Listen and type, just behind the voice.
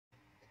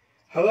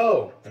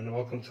Hello, and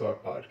welcome to our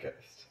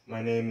podcast.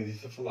 My name is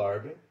Yousef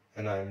Elaraby,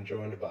 and I am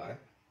joined by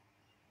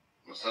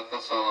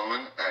Mostafa,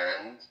 Soliman,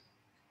 and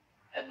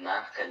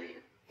Adnan,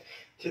 Khalil.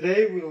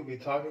 Today we will be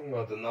talking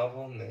about the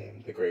novel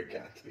named The Great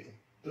Gatsby.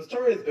 The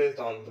story is based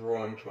on the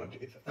Roaring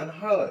Twenties and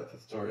highlights the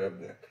story of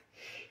Nick.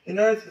 He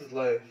narrates his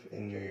life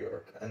in New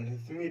York and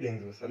his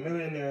meetings with a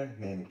millionaire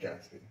named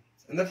Gatsby.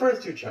 In the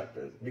first two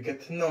chapters, we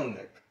get to know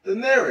Nick, the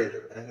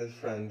narrator, and his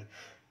friend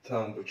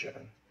Tom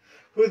Buchan,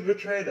 who is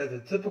portrayed as a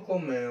typical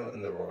male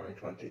in the Roaring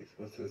Twenties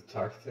with his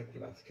toxic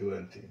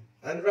masculinity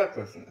and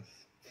recklessness.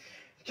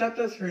 In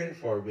chapters 3 and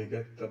 4, we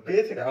get the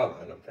basic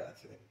outline of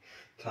Gatsby.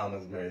 Tom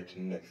is married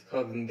to Nick's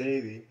cousin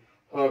Daisy.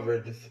 However,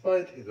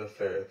 despite his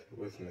affairs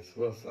with Miss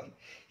Wilson,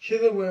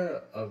 she's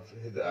aware of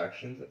his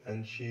actions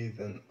and she's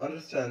an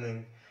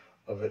understanding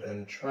of it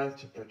and tries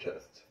to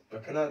protest,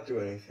 but cannot do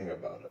anything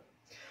about it.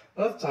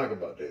 Let's talk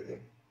about Daisy.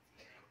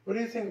 What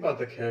do you think about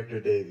the character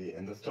Daisy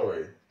in the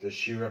story? Does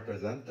she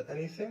represent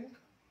anything?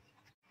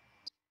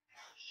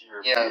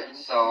 Yeah,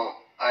 so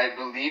I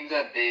believe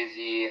that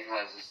Daisy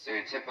has a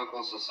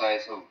stereotypical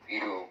societal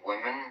view of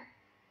women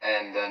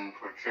and then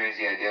portrays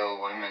the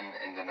ideal women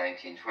in the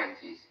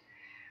 1920s.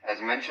 As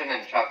mentioned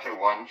in chapter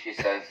 1, she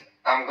says,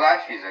 "I'm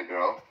glad she's a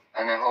girl,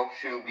 and I hope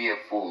she'll be a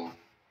fool.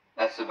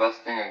 That's the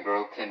best thing a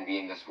girl can be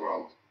in this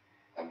world.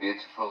 A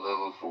beautiful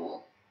little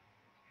fool."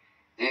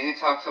 Daisy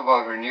talks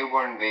about her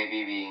newborn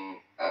baby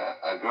being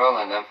a girl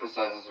and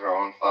emphasizes her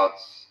own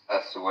thoughts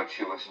as to what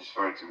she wishes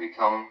for it to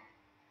become.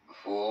 A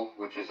fool,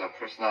 which is a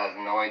person that has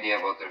no idea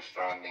about their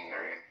surrounding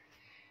area.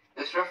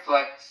 This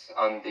reflects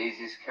on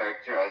Daisy's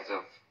character as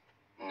of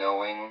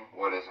knowing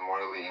what is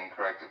morally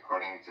incorrect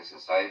according to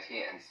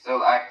society and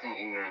still acting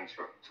ignorant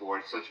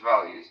towards such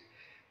values,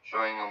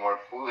 showing a more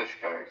foolish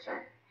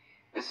character.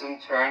 This in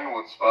turn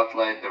would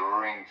spotlight the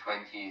Roaring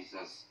Twenties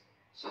as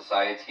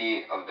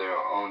society of their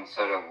own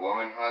set of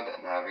womanhood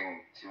and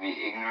having to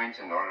be ignorant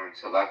in order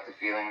to lack the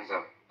feelings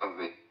of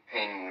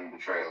pain and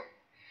betrayal.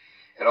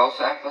 It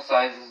also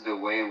emphasizes the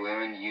way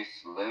women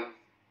used to live,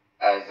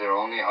 as their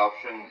only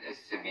option is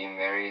to be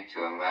married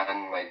to a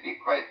man might be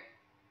quite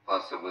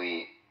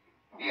possibly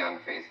be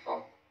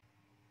unfaithful.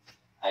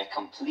 I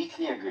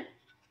completely agree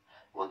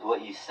with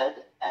what you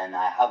said, and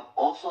I have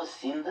also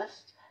seen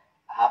this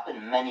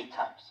happen many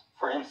times.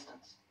 For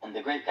instance, in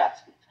The Great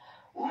Gatsby,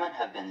 women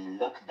have been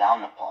looked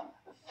down upon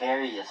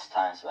various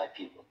times by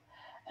people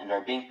and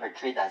are being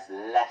portrayed as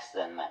less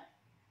than men.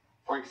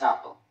 For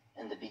example,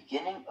 in the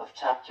beginning of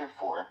chapter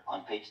 4,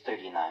 on page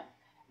 39,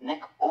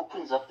 Nick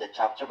opens up the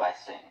chapter by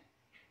saying,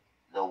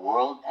 "The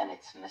world and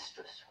its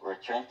mistress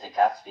returned to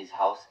Gatsby's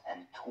house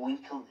and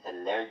twinkled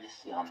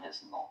hilariously on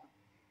his lawn."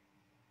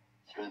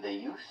 Through the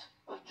use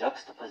of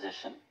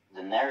juxtaposition,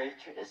 the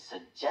narrator is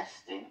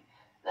suggesting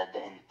that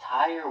the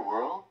entire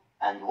world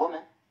and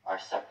women are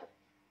separate,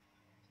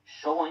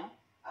 showing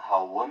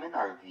how women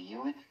are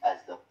viewed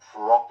as the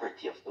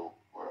property of the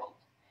world,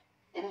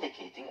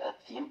 indicating a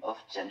theme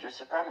of gender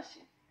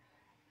supremacy.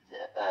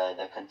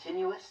 The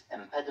continuous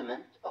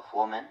impediment of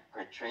women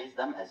portrays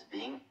them as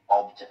being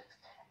objects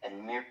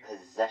and mere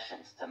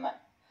possessions to men,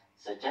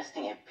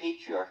 suggesting a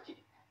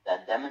patriarchy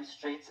that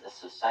demonstrates a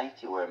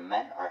society where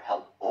men are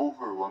held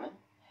over women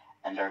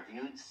and are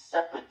viewed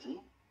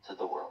separately to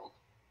the world.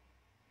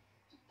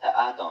 To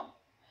add on,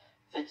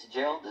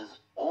 Fitzgerald is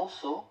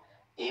also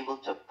able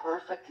to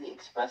perfectly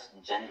express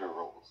gender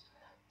roles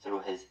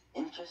through his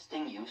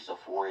interesting use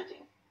of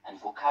wording and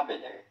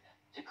vocabulary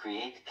to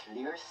create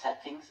clear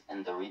settings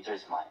in the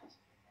reader's mind.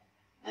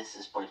 This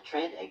is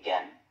portrayed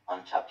again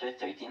on chapter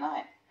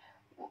 39,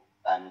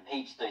 on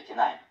page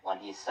 39, when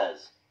he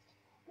says,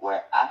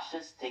 "Where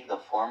ashes take the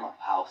form of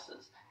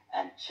houses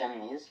and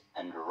chimneys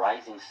and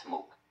rising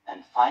smoke,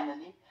 and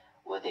finally,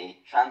 with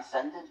a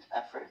transcendent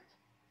effort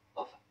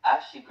of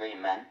ashy gray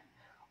men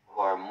who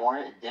are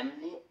more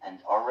dimly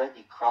and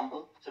already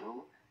crumbled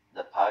through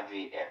the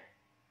powdery air."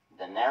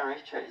 The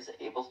narrator is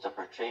able to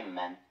portray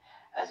men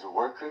as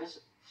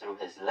workers through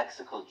his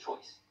lexical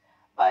choice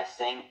by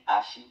saying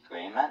ashy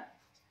gray men,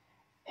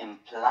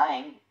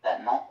 implying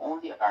that not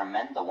only are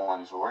men the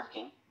ones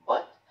working,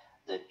 but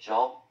the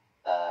job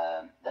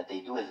that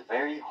they do is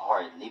very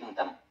hard, leaving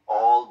them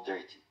all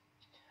dirty.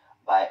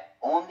 By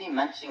only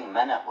mentioning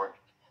men at work,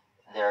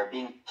 they are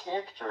being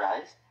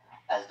characterized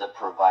as the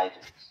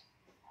providers,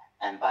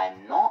 and by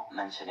not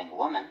mentioning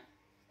women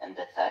in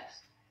the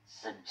text,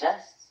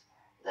 suggests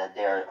that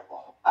they are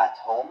at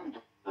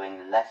home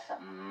doing less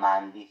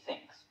manly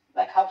things,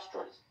 like house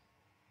chores.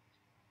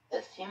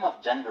 The theme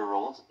of gender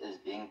roles is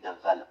being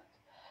developed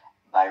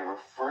by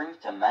referring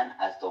to men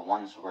as the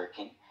ones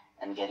working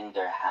and getting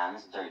their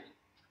hands dirty,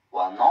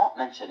 while not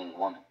mentioning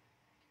women.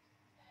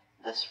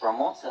 This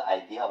promotes the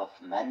idea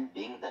of men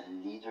being the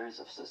leaders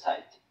of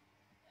society.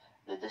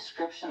 The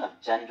description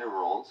of gender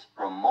roles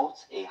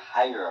promotes a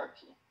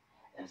hierarchy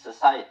in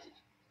society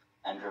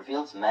and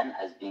reveals men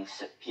as being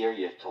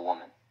superior to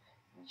women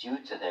due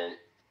to their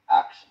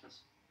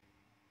actions.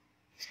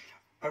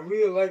 I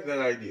really like that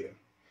idea.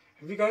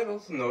 Have you guys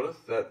also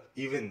noticed that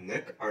even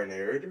Nick, our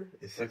narrator,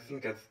 is sexing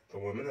against the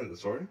women in the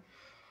story?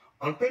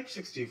 On page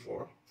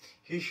 64,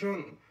 he's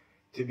shown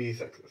to be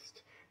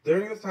sexist.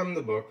 During this time in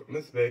the book,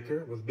 Miss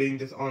Baker was being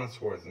dishonest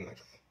towards Nick.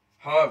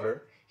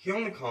 However, he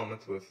only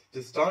comments with,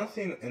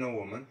 "Dishonesty in a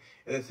woman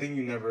is a thing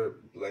you never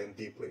blame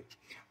deeply.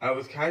 I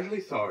was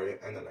casually sorry,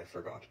 and then I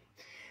forgot."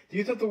 The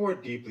use of the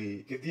word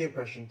deeply gives the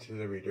impression to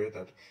the reader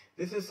that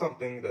this is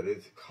something that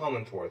is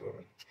common towards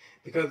women.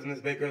 Because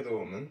Miss Baker is a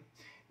woman,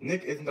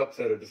 Nick isn't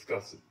upset or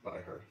disgusted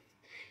by her.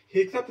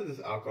 He accepted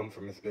this outcome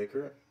for Miss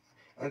Baker,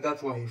 and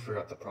that's why he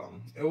forgot the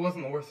problem. It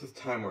wasn't worth his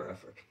time or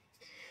effort.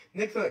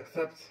 Nick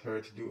accepts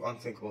her to do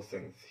unthinkable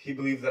things. He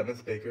believes that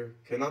Miss Baker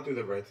cannot do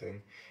the right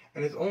thing,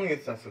 and is only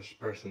a selfish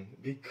person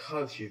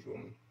because she's a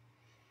woman.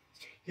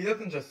 He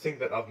doesn't just think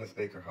that of Miss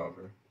Baker,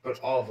 however, but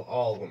of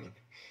all women.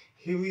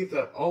 He believes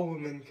that all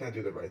women can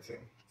do the right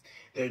thing.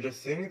 They are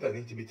just things that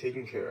need to be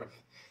taken care of.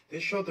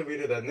 This shows the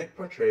reader that Nick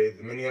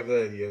portrays many of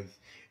the ideas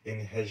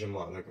in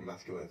hegemonic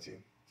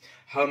masculinity.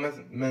 How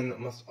men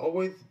must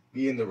always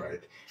be in the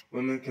right,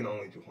 women can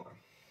only do harm.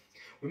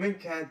 Women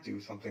can't do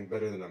something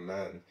better than a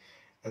man,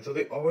 and so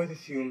they always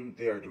assume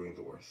they are doing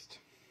the worst.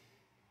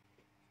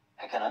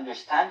 I can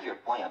understand your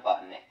point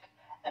about Nick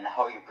and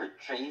how he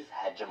portrays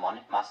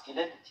hegemonic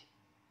masculinity.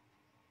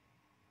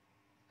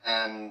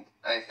 And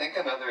I think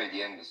another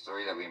idea in the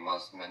story that we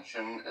must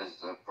mention is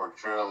the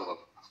portrayal of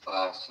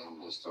class in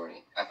the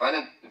story. I find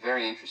it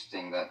very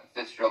interesting that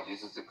Fitzgerald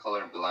uses the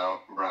color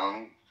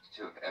brown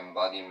to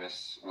embody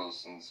Miss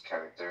Wilson's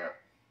character,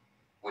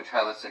 which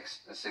highlights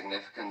the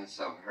significance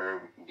of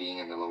her being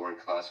in the lower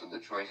class with the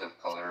choice of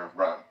color of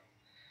brown.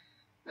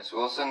 Miss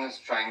Wilson is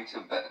trying to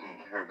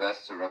her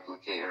best to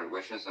replicate her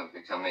wishes of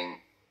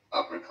becoming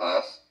upper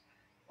class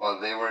while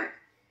they were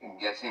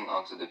getting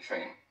onto the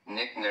train.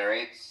 Nick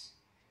narrates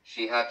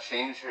she had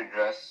changed her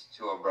dress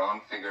to a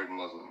brown-figured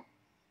muslin.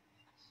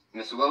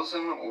 Miss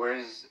Wilson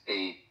wears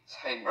a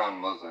tight brown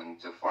muslin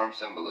to form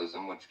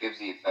symbolism, which gives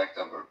the effect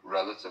of a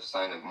relative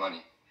sign of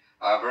money.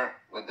 However,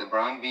 with the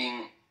brown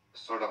being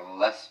sort of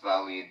less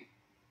valued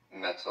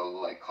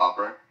metal like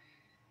copper,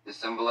 this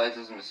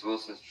symbolizes Miss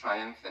Wilson's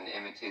triumph in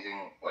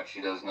imitating what she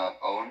does not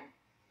own,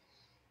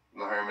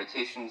 but her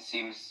imitation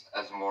seems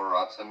as more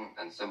rotten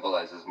and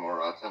symbolizes more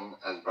rotten,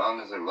 as brown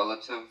is a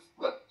relative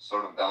but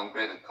sort of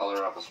downgraded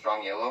color of a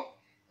strong yellow,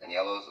 and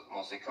yellow is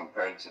mostly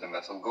compared to the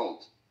metal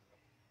gold.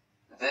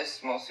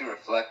 This mostly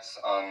reflects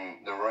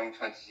on the Roaring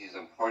Twenties'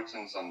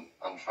 importance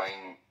on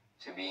trying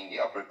to be in the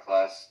upper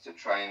class, to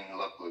try and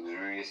look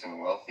luxurious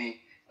and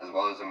wealthy, as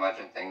well as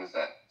imagine things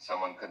that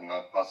someone could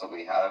not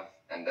possibly have,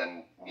 and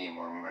then be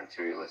more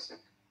materialistic.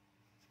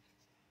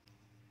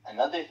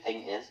 Another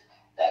thing is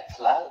that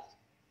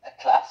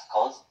a class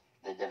caused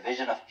the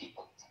division of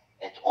people.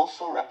 It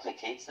also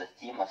replicates the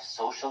theme of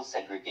social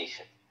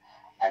segregation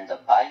and the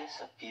bias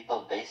of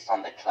people based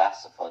on the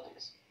class of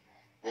others.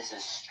 This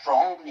is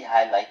strongly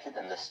highlighted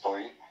in the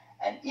story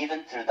and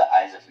even through the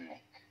eyes of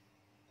Nick.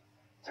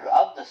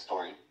 Throughout the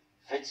story,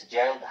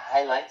 Fitzgerald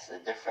highlights the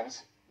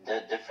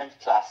different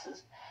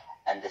classes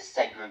and the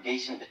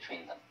segregation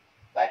between them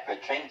by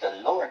portraying the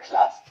lower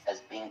class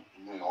as being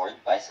ignored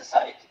by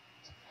society.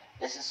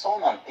 This is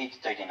shown on page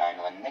 39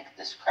 when Nick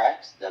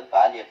describes the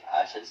Valley of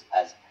Ashes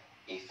as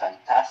a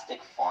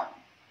fantastic farm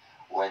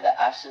where the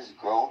ashes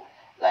grow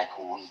like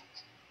wheat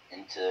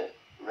into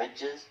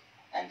ridges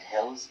and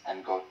hills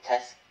and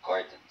grotesque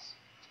gardens,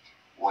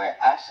 where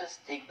ashes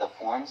take the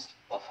forms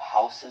of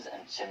houses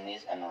and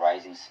chimneys and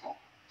rising smoke.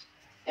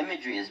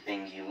 Imagery is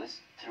being used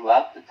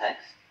throughout the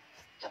text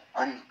to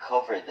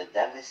uncover the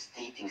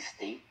devastating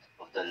state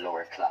of the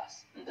lower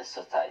class in the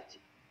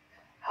society.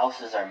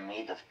 Houses are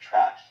made of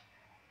trash.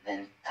 The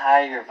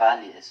entire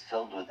valley is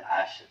filled with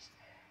ashes.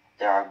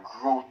 There are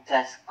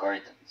grotesque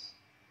gardens.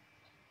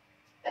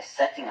 A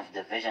setting of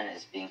division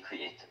is being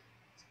created.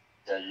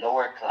 The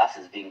lower class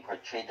is being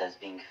portrayed as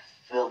being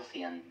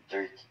filthy and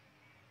dirty.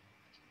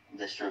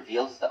 This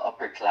reveals the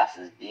upper class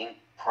as being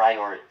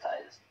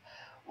prioritized,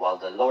 while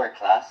the lower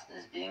class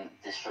is being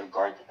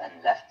disregarded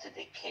and left to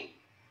decay.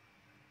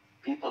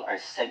 People are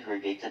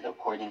segregated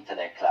according to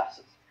their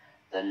classes.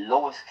 The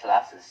lowest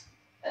class is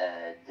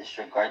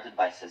disregarded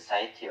by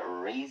society,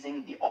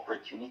 raising the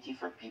opportunity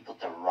for people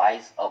to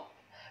rise up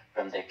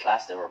from their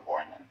class they were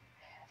born in.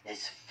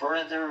 This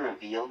further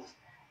reveals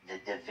the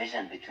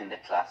division between the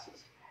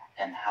classes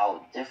and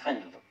how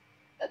different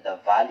the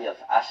Valley of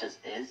Ashes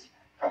is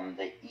from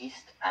the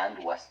East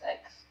and West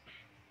Eggs.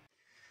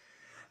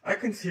 I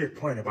can see your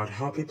point about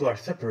how people are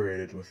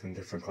separated within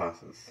different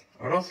classes.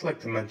 I'd also like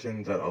to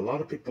mention that a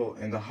lot of people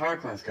in the higher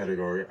class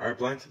category are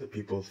blind to the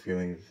people's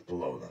feelings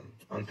below them.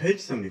 On page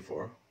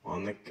 74, while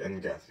Nick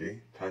and Gatsby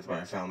pass by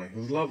a family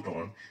whose loved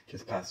one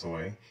just passed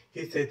away,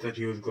 he states that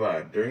he was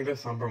glad, during the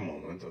somber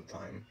moment of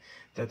time,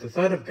 that the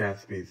sight of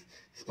Gatsby's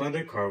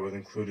splendid car was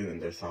included in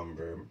their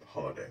somber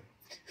holiday.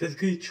 His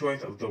key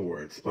choice of the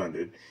word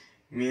splendid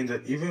means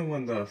that even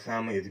when the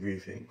family is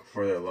grieving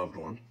for their loved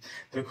one,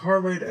 the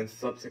car ride and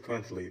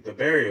subsequently the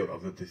burial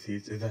of the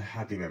deceased is a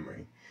happy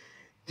memory,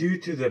 due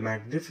to the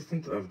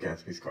magnificence of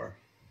Gatsby's car.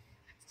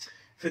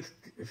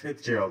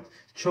 Fitzgerald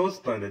chose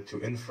splendid to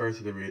infer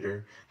to the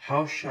reader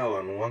how shallow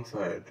on one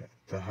side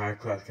the higher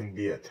class can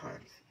be at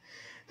times.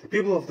 The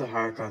people of the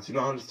higher class do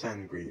not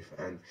understand grief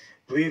and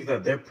believe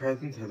that their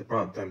presence has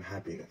brought them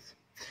happiness.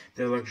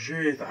 Their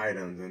luxurious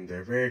items and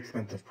their very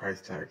expensive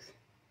price tags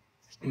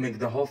make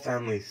the whole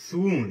family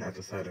swoon at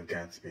the sight of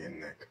Gatsby and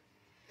Nick.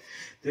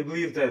 They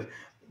believe that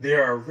they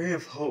are a ray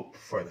of hope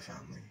for the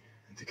family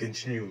and to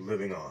continue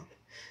living on.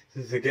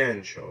 This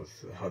again shows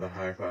how the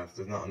higher class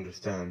does not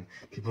understand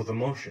people's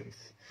emotions,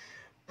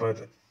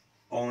 but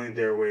only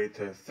their way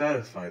to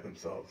satisfy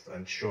themselves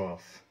and show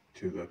off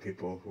to the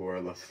people who are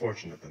less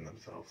fortunate than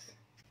themselves.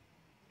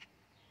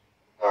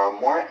 There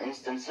are more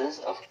instances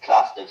of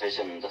class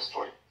division in the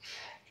story.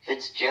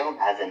 Fitzgerald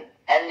has an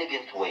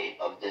elegant way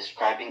of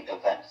describing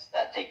events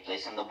that take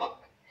place in the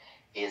book.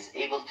 He is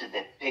able to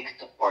depict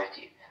the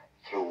party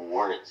through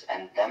words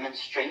and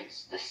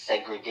demonstrates the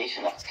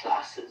segregation of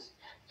classes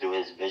through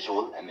his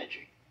visual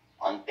imagery.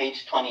 On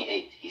page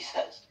 28, he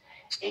says,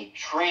 "A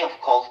tray of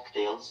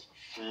cocktails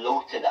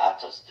floated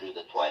at us through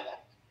the twilight."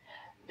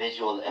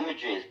 Visual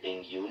imagery is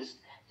being used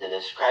to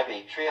describe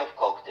a tray of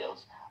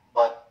cocktails,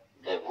 but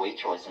the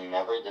waiter was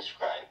never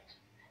described.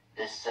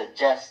 This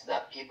suggests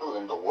that people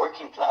in the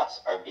working class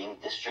are being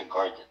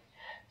disregarded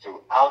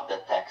throughout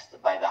the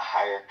text by the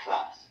higher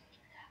class,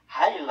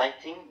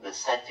 highlighting the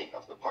setting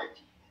of the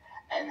party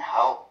and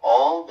how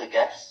all the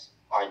guests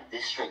are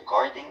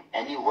disregarding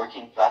any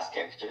working class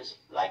characters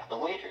like the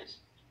waiters,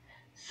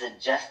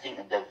 suggesting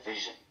a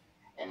division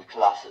in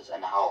classes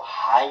and how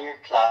higher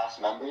class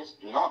members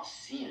do not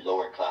see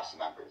lower class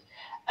members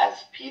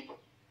as people,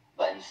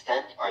 but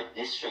instead are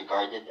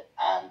disregarded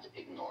and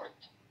ignored.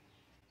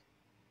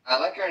 I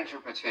like your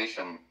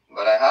interpretation,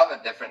 but I have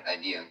a different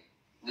idea.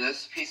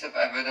 This piece of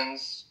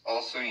evidence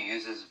also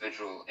uses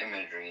visual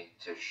imagery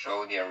to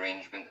show the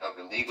arrangement of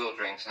illegal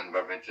drinks and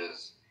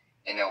beverages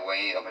in a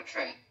way of a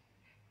tray.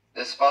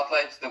 This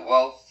spotlights the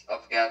wealth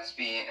of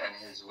Gatsby and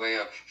his way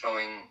of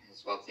showing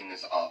his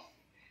wealthiness off.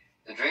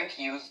 The drink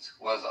used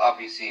was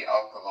obviously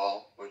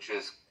alcohol, which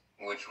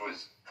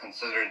was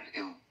considered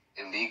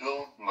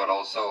illegal, but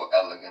also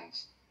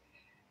elegant.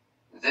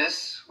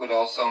 This would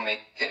also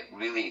make it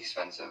really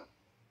expensive.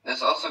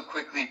 This also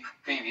quickly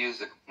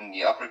previews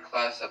the upper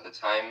class at the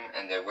time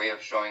and their way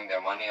of showing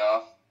their money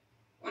off,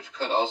 which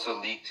could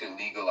also lead to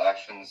legal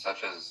actions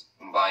such as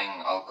buying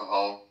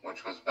alcohol,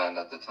 which was banned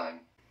at the time.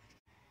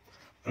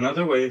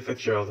 Another way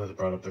Fitzgerald has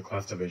brought up the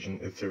class division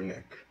is through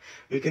Nick.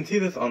 We can see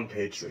this on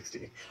page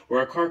 60,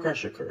 where a car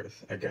crash occurs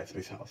at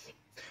Gatsby's house.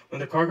 When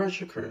the car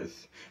crash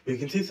occurs, we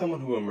can see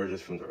someone who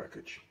emerges from the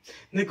wreckage.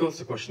 Nick goes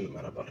to question the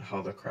man about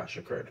how the crash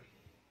occurred.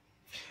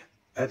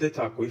 As they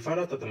talk, we find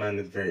out that the man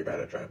is very bad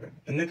at driving,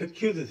 and Nick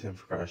accuses him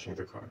for crashing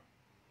the car.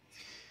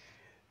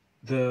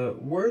 The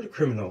word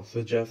criminal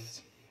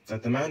suggests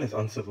that the man is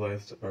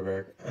uncivilized,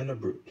 barbaric, and a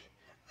brute,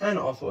 and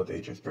also a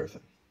dangerous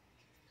person.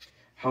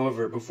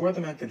 However, before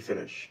the man can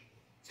finish,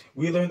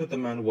 we learn that the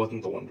man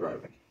wasn't the one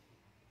driving.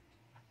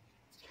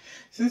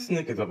 Since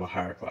Nick is of a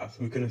higher class,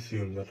 we can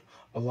assume that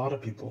a lot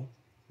of people,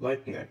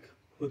 like Nick,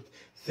 would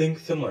think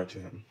similar to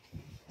him.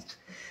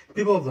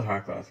 People of the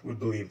higher class would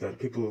believe that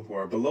people who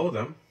are below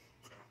them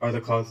are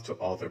the cause to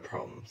all their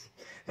problems.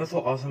 This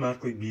will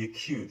automatically be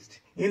accused,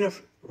 even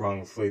if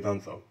wrongfully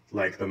done so,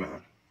 like the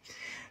man.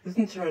 This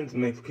in turn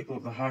makes people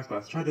of the higher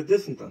class try to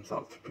distance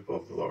themselves from people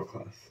of the lower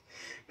class.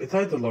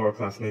 Besides the lower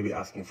class maybe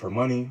asking for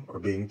money or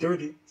being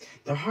dirty,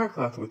 the higher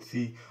class would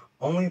see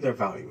only their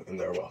value in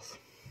their wealth.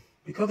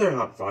 Because they're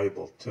not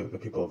valuable to the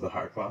people of the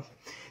higher class,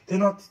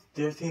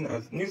 they're seen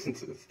as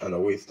nuisances and a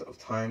waste of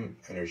time,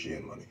 energy,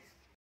 and money.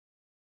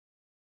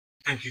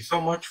 Thank you so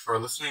much for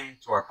listening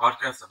to our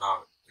podcast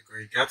about The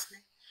Great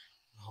Gatsby.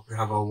 I hope you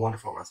have a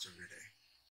wonderful rest of your day.